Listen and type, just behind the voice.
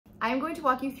I'm going to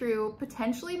walk you through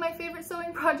potentially my favorite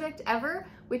sewing project ever,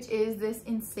 which is this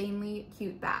insanely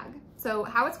cute bag. So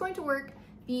how it's going to work,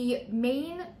 the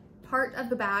main part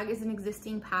of the bag is an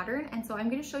existing pattern, and so I'm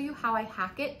going to show you how I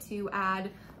hack it to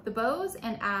add the bows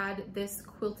and add this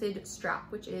quilted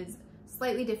strap, which is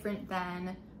slightly different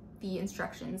than the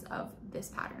instructions of this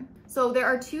pattern. So there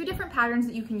are two different patterns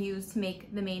that you can use to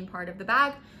make the main part of the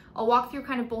bag. I'll walk through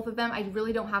kind of both of them. I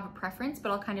really don't have a preference, but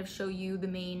I'll kind of show you the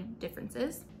main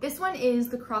differences. This one is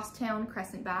the Crosstown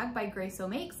Crescent Bag by Grace O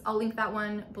Makes. I'll link that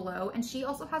one below. And she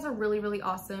also has a really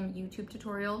awesome YouTube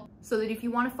tutorial, so that if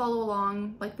you want to follow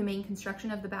along like the main construction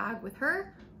of the bag with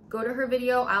her, go to her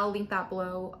video. I'll link that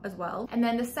below as well. And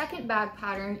then the second bag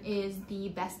pattern is the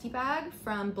Bestie bag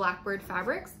from Blackbird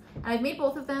Fabrics. And I've made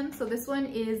both of them. So this one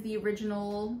is the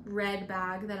original red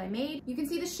bag that I made. You can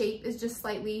see the shape is just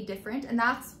slightly different, and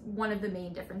that's one of the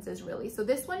main differences really. So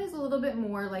this one is a little bit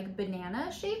more like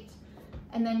banana shaped,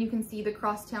 and then you can see the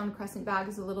Crosstown Crescent bag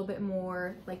is a little bit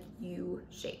more like U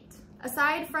shaped.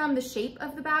 Aside from the shape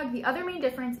of the bag, the other main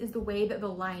difference is the way that the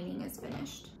lining is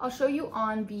finished. I'll show you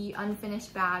on the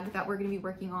unfinished bag that we're going to be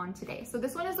working on today. So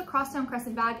this one is the Crosstown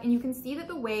Crescent bag, and you can see that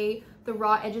the way the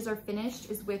raw edges are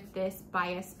finished is with this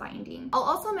bias binding. I'll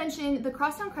also mention the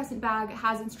Crosstown Crescent bag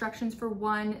has instructions for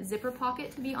one zipper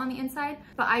pocket to be on the inside,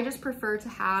 but I just prefer to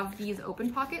have these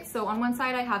open pockets. So on one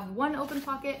side I have one open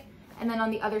pocket, and then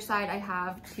on the other side, I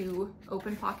have two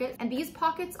open pockets. And these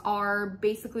pockets are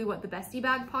basically what the Bestie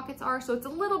bag pockets are. So it's a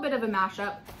little bit of a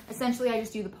mashup. Essentially, I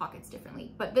just do the pockets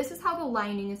differently. But this is how the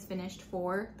lining is finished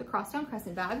for the Crosstown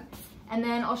Crescent bag. And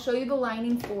then I'll show you the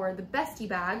lining for the Bestie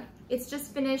bag. It's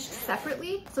just finished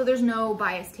separately, so there's no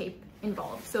bias tape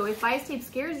involved. So if bias tape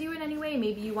scares you in any way,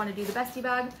 maybe you want to do the Bestie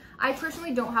bag. I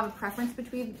personally don't have a preference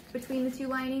between the two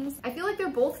linings. I feel like they're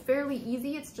both fairly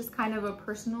easy. It's just kind of a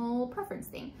personal preference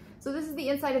thing. So this is the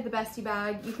inside of the Bestie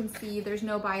bag. You can see there's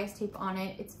no bias tape on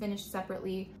it. It's finished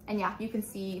separately. And yeah, you can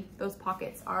see those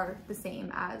pockets are the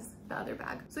same as the other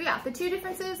bag. So yeah, the two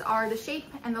differences are the shape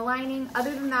and the lining.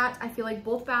 Other than that, I feel like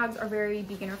both bags are very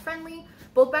beginner friendly.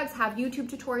 Both bags have YouTube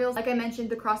tutorials. Like I mentioned,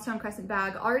 the Crosstown Crescent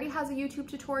bag already has a YouTube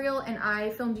tutorial, and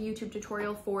I filmed a YouTube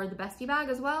tutorial for the Bestie bag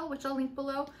as well, which I'll link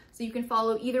below. So you can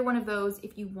follow either one of those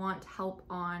if you want help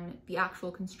on the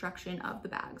actual construction of the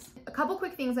bags. A couple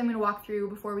quick things I'm gonna walk through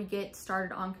before we get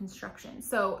started on construction.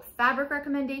 So fabric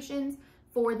recommendations.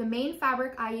 For the main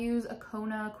fabric, I use a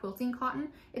Kona quilting cotton.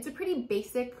 It's a pretty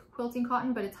basic quilting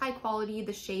cotton, but it's high quality.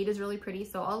 The shade is really pretty,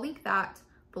 so I'll link that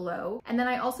below. And then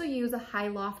I also use a high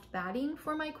loft batting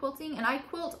for my quilting, and I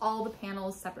quilt all the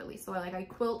panels separately. So I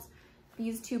quilt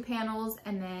these two panels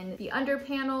and then the under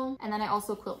panel, and then I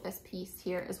also quilt this piece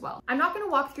here as well. I'm not going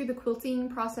to walk through the quilting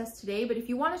process today, but if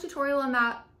you want a tutorial on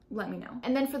that, let me know.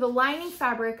 And then for the lining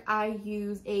fabric, I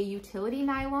use a utility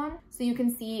nylon. So you can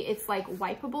see it's like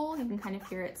wipeable. You can kind of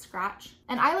hear it scratch.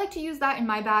 And I like to use that in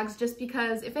my bags just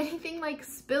because if anything like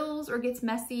spills or gets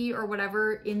messy or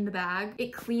whatever in the bag,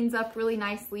 it cleans up really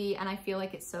nicely, and I feel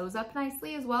like it sews up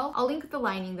nicely as well. I'll link the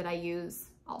lining that I use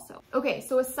also. Okay,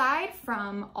 so aside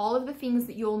from all of the things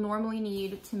that you'll normally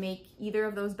need to make either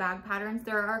of those bag patterns,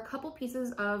 there are a couple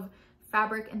pieces of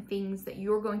fabric and things that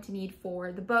you're going to need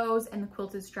for the bows and the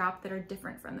quilted strap that are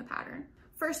different from the pattern.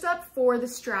 First up, for the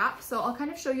strap, so I'll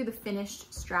kind of show you the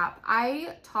finished strap.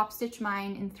 I top stitch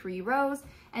mine in 3 rows,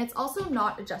 and it's also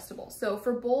not adjustable. So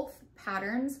for both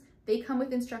patterns, they come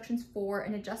with instructions for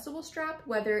an adjustable strap,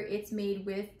 whether it's made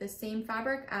with the same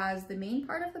fabric as the main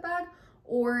part of the bag,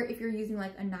 or if you're using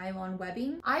like a nylon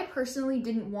webbing. I personally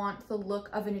didn't want the look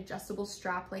of an adjustable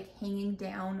strap like hanging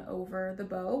down over the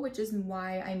bow, which is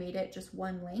why I made it just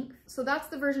one length. So that's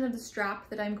the version of the strap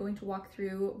that I'm going to walk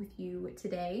through with you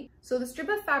today. So the strip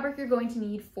of fabric you're going to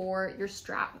need for your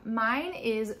strap, mine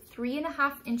is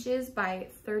 3.5 inches by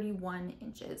 31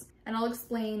 inches. And I'll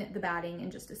explain the batting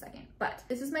in just a second. But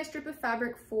this is my strip of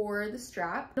fabric for the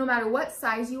strap. No matter what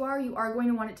size you are going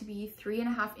to want it to be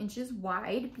 3.5 inches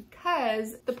wide,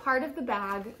 because the part of the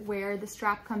bag where the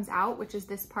strap comes out, which is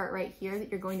this part right here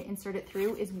that you're going to insert it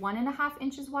through, is 1.5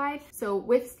 inches wide. So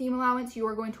with seam allowance, you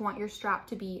are going to want your strap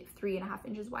to be 3.5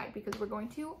 inches wide because we're going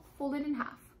to fold it in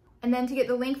half. And then to get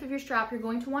the length of your strap, you're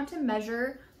going to want to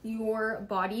measure your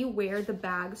body where the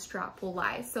bag strap will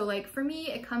lie. So like for me,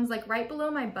 it comes like right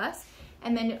below my bust,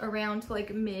 and then around to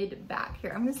like mid back.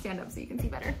 Here, I'm gonna stand up so you can see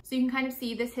better. So you can kind of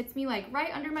see this hits me like right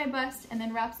under my bust and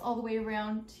then wraps all the way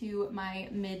around to my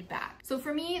mid back. So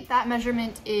for me, that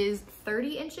measurement is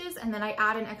 30 inches, and then I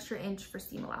add an extra inch for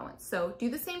seam allowance. So do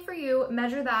the same for you,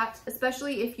 measure that,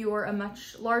 especially if you're a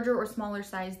much larger or smaller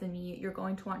size than me, you're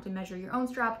going to want to measure your own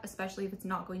strap, especially if it's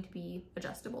not going to be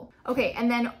adjustable. Okay, and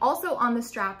then also on the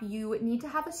strap, you need to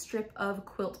have a strip of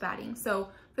quilt batting. So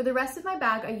for the rest of my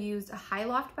bag, I used a high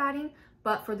loft batting,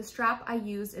 but for the strap, I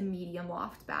used a medium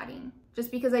loft batting,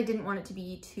 just because I didn't want it to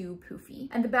be too poofy.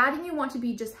 And the batting you want to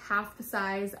be just half the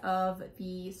size of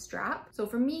the strap. So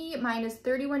for me, mine is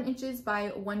 31 inches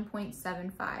by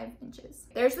 1.75 inches.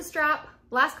 There's the strap.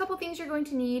 Last couple things you're going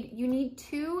to need. You need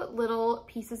 2 little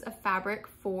pieces of fabric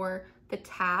for the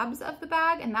tabs of the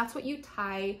bag, and that's what you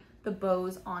tie the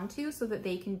bows onto so that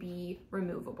they can be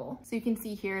removable. So you can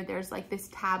see here, there's like this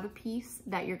tab piece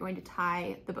that you're going to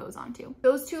tie the bows onto.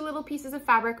 Those 2 little pieces of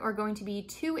fabric are going to be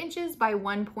 2 inches by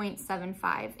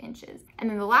 1.75 inches. And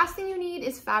then the last thing you need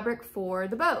is fabric for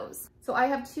the bows. So I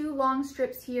have 2 long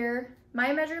strips here.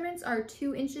 My measurements are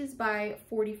 2 inches by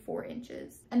 44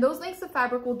 inches. And those lengths of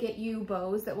fabric will get you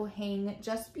bows that will hang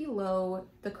just below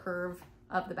the curve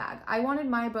of the bag. I wanted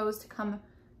my bows to come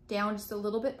down just a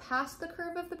little bit past the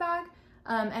curve of the bag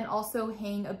and also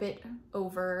hang a bit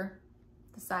over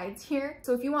the sides here.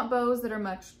 So if you want bows that are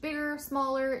much bigger,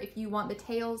 smaller, if you want the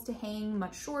tails to hang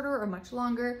much shorter or much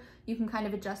longer, you can kind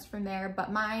of adjust from there,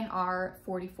 but mine are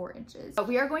 44 inches. But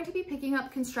we are going to be picking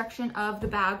up construction of the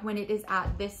bag when it is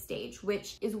at this stage,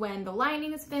 which is when the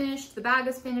lining is finished, the bag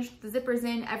is finished, the zipper's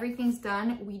in, everything's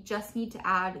done. We just need to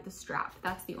add the strap.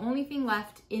 That's the only thing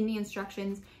left in the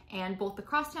instructions, and both the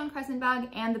Crosstown Crescent bag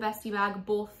and the Bestie bag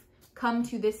both come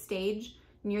to this stage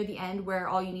near the end where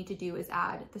all you need to do is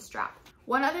add the strap.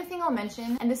 One other thing I'll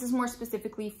mention, and this is more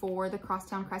specifically for the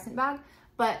Crosstown Crescent bag,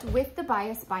 but with the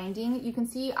bias binding, you can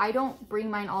see I don't bring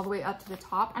mine all the way up to the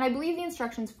top. And I believe the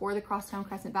instructions for the Crosstown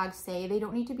Crescent bag say they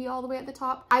don't need to be all the way at the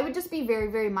top. I would just be very,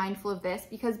 very mindful of this,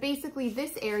 because basically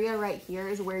this area right here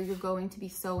is where you're going to be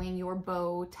sewing your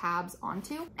bow tabs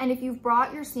onto. And if you've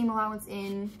brought your seam allowance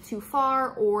in too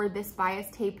far, or this bias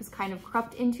tape has kind of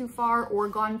crept in too far or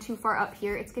gone too far up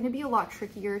here, it's going to be a lot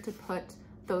trickier to put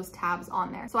those tabs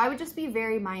on there. So I would just be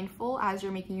very mindful as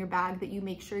you're making your bag that you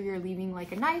make sure you're leaving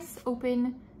like a nice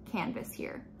open canvas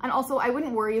here. And also I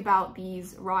wouldn't worry about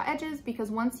these raw edges, because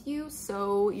once you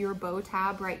sew your bow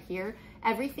tab right here,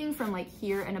 everything from like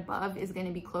here and above is going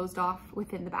to be closed off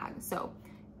within the bag. So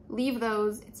leave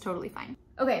those, it's totally fine.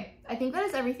 Okay, I think that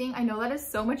is everything. I know that is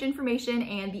so much information,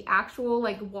 and the actual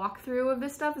like walkthrough of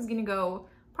this stuff is gonna go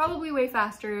probably way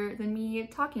faster than me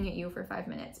talking at you for 5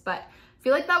 minutes, but I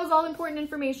feel like that was all important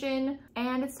information,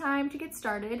 and it's time to get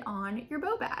started on your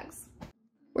bow bags.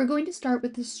 We're going to start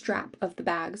with the strap of the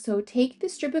bag. So take the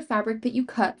strip of fabric that you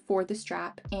cut for the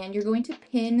strap, and you're going to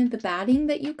pin the batting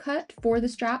that you cut for the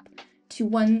strap to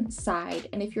one side.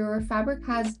 And if your fabric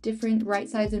has different right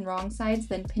sides and wrong sides,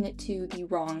 then pin it to the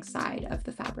wrong side of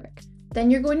the fabric.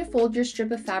 Then you're going to fold your strip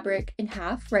of fabric in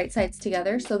half, right sides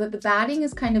together, so that the batting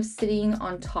is kind of sitting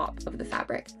on top of the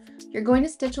fabric. You're going to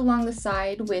stitch along the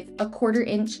side with a 1/4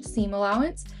 inch seam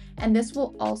allowance, and this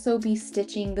will also be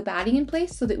stitching the batting in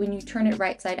place so that when you turn it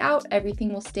right side out,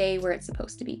 everything will stay where it's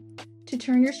supposed to be. To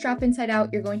turn your strap inside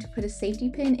out, you're going to put a safety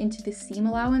pin into the seam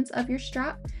allowance of your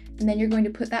strap, and then you're going to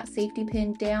put that safety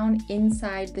pin down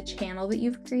inside the channel that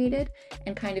you've created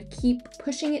and kind of keep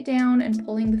pushing it down and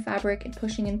pulling the fabric and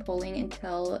pushing and pulling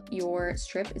until your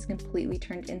strip is completely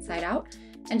turned inside out.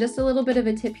 And just a little bit of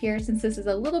a tip here, since this is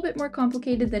a little bit more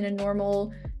complicated than a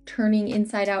normal turning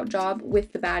inside out job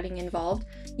with the batting involved,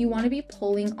 you want to be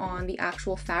pulling on the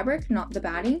actual fabric, not the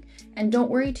batting. And don't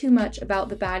worry too much about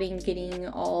the batting getting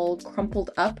all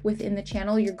crumpled up within the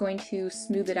channel. You're going to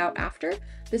smooth it out after.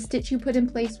 The stitch you put in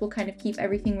place will kind of keep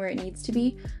everything where it needs to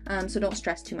be, so don't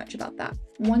stress too much about that.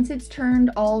 Once it's turned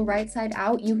all right side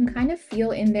out, you can kind of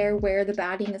feel in there where the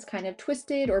batting is kind of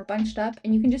twisted or bunched up,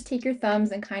 and you can just take your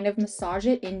thumbs and kind of massage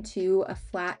it into a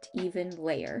flat, even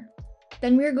layer.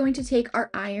 Then we're going to take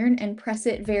our iron and press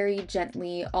it very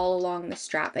gently all along the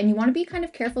strap. And you want to be kind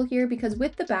of careful here, because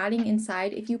with the batting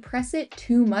inside, if you press it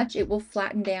too much, it will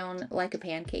flatten down like a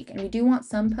pancake. And we do want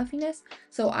some puffiness,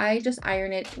 so I just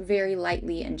iron it very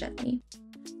lightly and gently.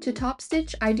 To top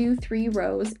stitch, I do 3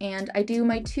 rows, and I do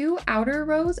my 2 outer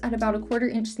rows at about a 1/4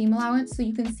 inch seam allowance. So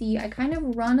you can see I kind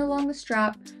of run along the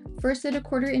strap, first at a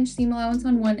 1/4 inch seam allowance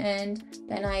on one end,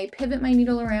 then I pivot my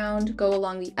needle around, go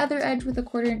along the other edge with a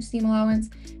 1/4 inch seam allowance,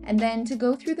 and then to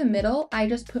go through the middle, I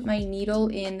just put my needle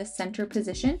in the center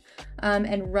position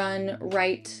and run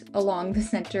right along the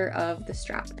center of the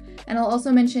strap. And I'll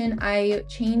also mention I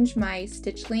change my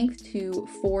stitch length to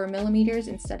 4 millimeters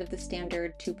instead of the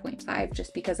standard 2.5,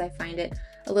 just because I find it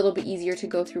a little bit easier to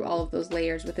go through all of those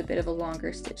layers with a bit of a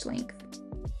longer stitch length.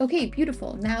 Okay,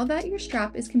 beautiful. Now that your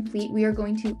strap is complete, we are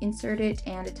going to insert it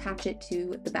and attach it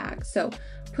to the bag. So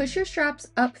push your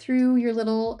straps up through your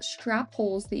little strap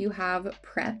holes that you have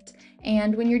prepped.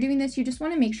 And when you're doing this, you just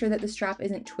want to make sure that the strap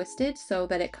isn't twisted so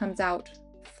that it comes out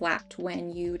flat when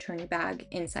you turn your bag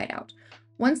inside out.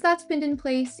 Once that's pinned in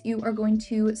place, you are going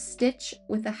to stitch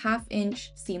with a 1/2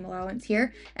 inch seam allowance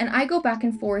here. And I go back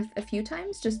and forth a few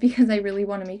times just because I really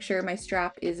want to make sure my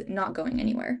strap is not going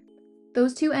anywhere.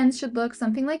 Those two ends should look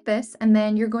something like this, and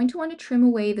then you're going to want to trim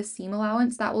away the seam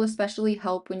allowance. That will especially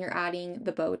help when you're adding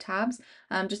the bow tabs.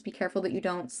 Just be careful that you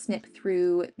don't snip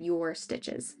through your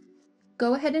stitches.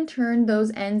 Go ahead and turn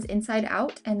those ends inside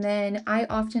out, and then I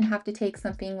often have to take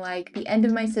something like the end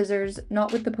of my scissors,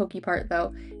 not with the pokey part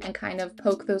though, and kind of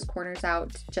poke those corners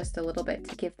out just a little bit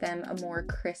to give them a more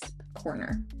crisp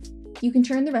corner. You can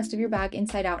turn the rest of your bag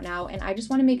inside out now, and I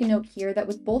just want to make a note here that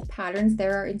with both patterns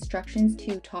there are instructions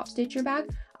to top stitch your bag.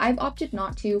 I've opted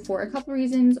not to for a couple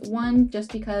reasons. One,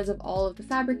 just because of all of the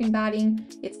fabric and batting,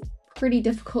 it's pretty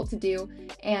difficult to do,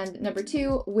 and number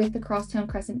two, with the crosstown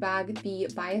crescent bag, the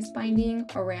bias binding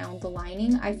around the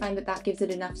lining, I find that that gives it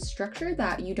enough structure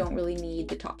that you don't really need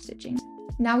the top stitching.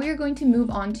 Now we are going to move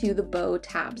on to the bow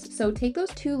tabs. So take those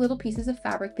 2 little pieces of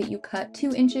fabric that you cut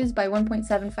 2 inches by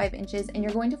 1.75 inches, and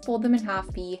you're going to fold them in half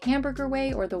the hamburger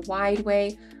way or the wide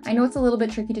way. I know it's a little bit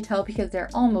tricky to tell because they're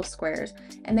almost squares.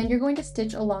 And then you're going to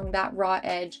stitch along that raw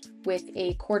edge with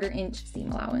a 1/4 inch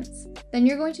seam allowance. Then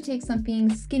you're going to take something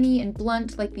skinny and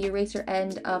blunt like the eraser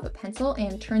end of a pencil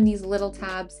and turn these little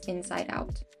tabs inside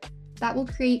out. That will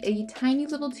create a tiny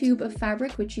little tube of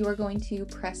fabric which you are going to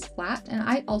press flat, and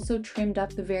I also trimmed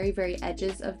up the very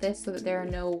edges of this so that there are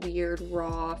no weird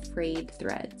raw frayed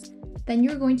threads. Then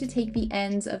you're going to take the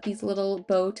ends of these little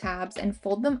bow tabs and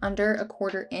fold them under a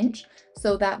 1/4 inch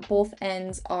so that both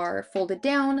ends are folded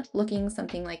down looking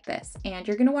something like this, and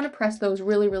you're going to want to press those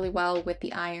really well with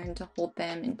the iron to hold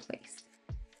them in place.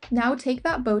 Now take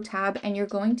that bow tab and you're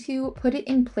going to put it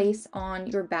in place on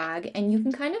your bag, and you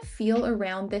can kind of feel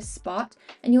around this spot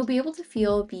and you'll be able to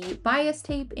feel the bias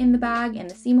tape in the bag and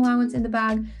the seam allowance in the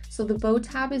bag, so the bow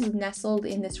tab is nestled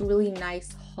in this really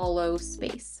nice hollow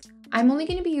space. I'm only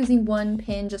going to be using 1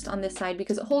 pin just on this side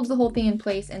because it holds the whole thing in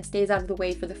place and stays out of the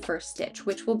way for the first stitch,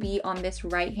 which will be on this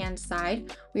right hand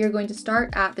side. We are going to start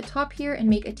at the top here and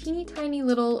make a teeny tiny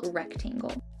little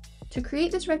rectangle. To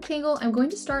create this rectangle, I'm going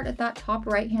to start at that top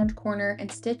right hand corner and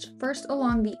stitch first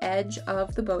along the edge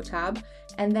of the bow tab,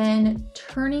 and then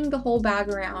turning the whole bag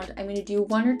around, I'm going to do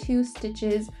 1 or 2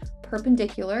 stitches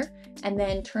perpendicular and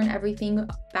then turn everything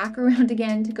back around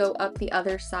again to go up the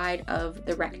other side of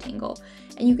the rectangle.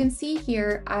 And you can see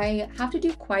here I have to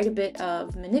do quite a bit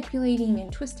of manipulating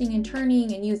and twisting and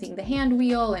turning and using the hand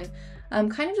wheel and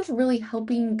kind of just really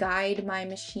helping guide my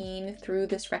machine through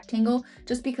this rectangle,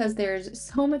 just because there's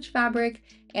so much fabric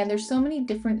and there's so many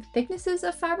different thicknesses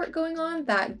of fabric going on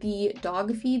that the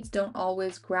dog feeds don't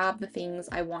always grab the things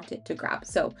I want it to grab.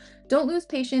 So don't lose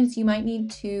patience. You might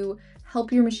need to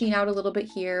help your machine out a little bit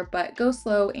here, but go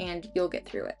slow and you'll get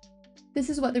through it. This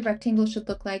is what the rectangle should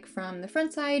look like from the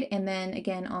front side and then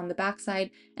again on the back side.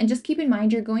 And just keep in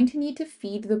mind, you're going to need to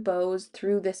feed the bows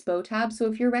through this bow tab. So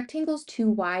if your rectangle's too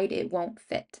wide, it won't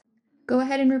fit. Go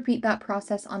ahead and repeat that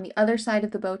process on the other side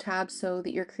of the bow tab so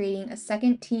that you're creating a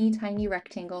second teeny tiny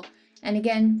rectangle. And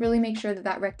again, really make sure that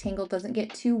that rectangle doesn't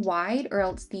get too wide or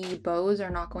else the bows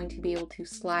are not going to be able to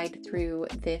slide through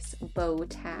this bow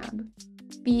tab.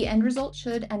 The end result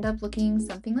should end up looking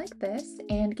something like this,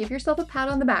 and give yourself a pat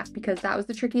on the back because that was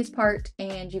the trickiest part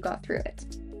and you got through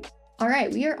it. All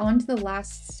right, we are on to the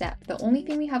last step. The only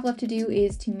thing we have left to do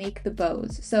is to make the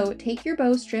bows. So take your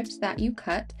bow strips that you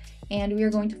cut and we are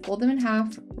going to fold them in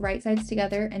half, right sides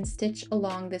together, and stitch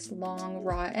along this long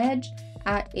raw edge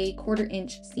at a 1/4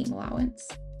 inch seam allowance.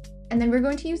 And then we're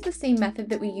going to use the same method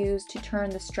that we used to turn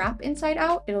the strap inside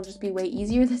out. It'll just be way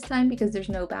easier this time because there's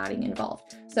no batting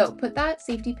involved. So put that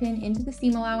safety pin into the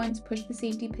seam allowance, push the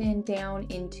safety pin down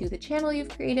into the channel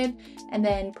you've created, and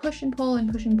then push and pull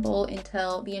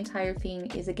until the entire thing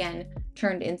is again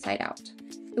turned inside out.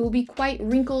 It will be quite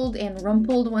wrinkled and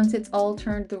rumpled once it's all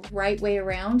turned the right way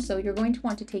around. So you're going to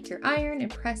want to take your iron and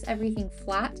press everything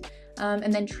flat,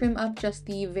 and then trim up just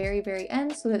the very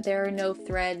end so that there are no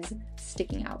threads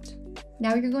sticking out.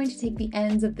 Now you're going to take the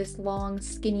ends of this long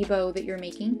skinny bow that you're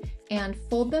making and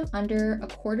fold them under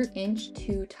 1/4 inch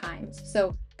 2 times.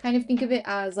 So kind of think of it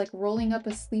as like rolling up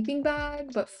a sleeping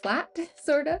bag, but flat,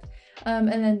 sort of. And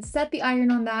then set the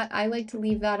iron on that. I like to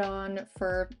leave that on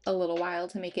for a little while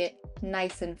to make it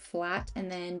nice and flat,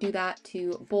 and then do that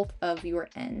to both of your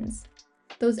ends.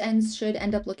 Those ends should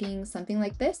end up looking something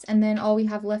like this, and then all we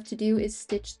have left to do is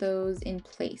stitch those in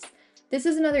place. This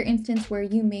is another instance where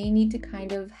you may need to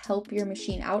kind of help your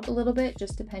machine out a little bit,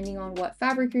 just depending on what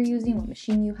fabric you're using, what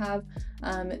machine you have.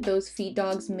 Those feed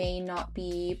dogs may not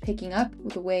be picking up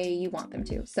the way you want them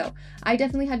to. So I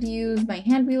definitely had to use my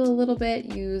hand wheel a little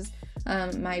bit, use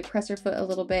my presser foot a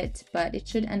little bit, but it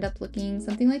should end up looking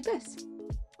something like this.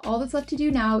 All that's left to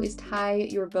do now is tie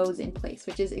your bows in place,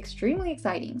 which is extremely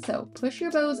exciting. So push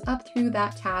your bows up through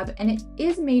that tab, and it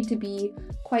is made to be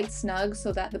quite snug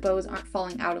so that the bows aren't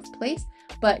falling out of place,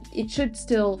 but it should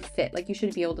still fit. Like, you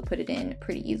should be able to put it in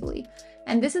pretty easily.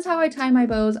 And this is how I tie my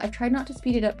bows. I've tried not to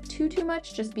speed it up too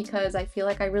much, just because I feel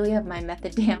like I really have my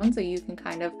method down, so you can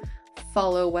kind of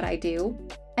follow what I do.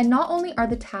 And not only are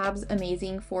the tabs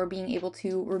amazing for being able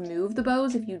to remove the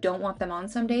bows if you don't want them on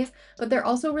some days, but they're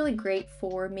also really great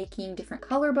for making different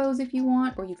color bows if you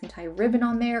want, or you can tie ribbon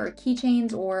on there, or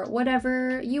keychains, or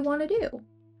whatever you want to do.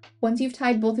 Once you've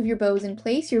tied both of your bows in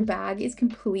place, your bag is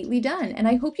completely done. And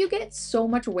I hope you get so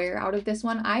much wear out of this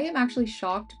one. I am actually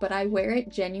shocked, but I wear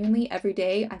it genuinely every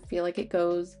day. I feel like it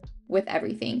goes with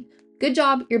everything. Good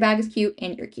job, your bag is cute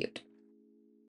and you're cute.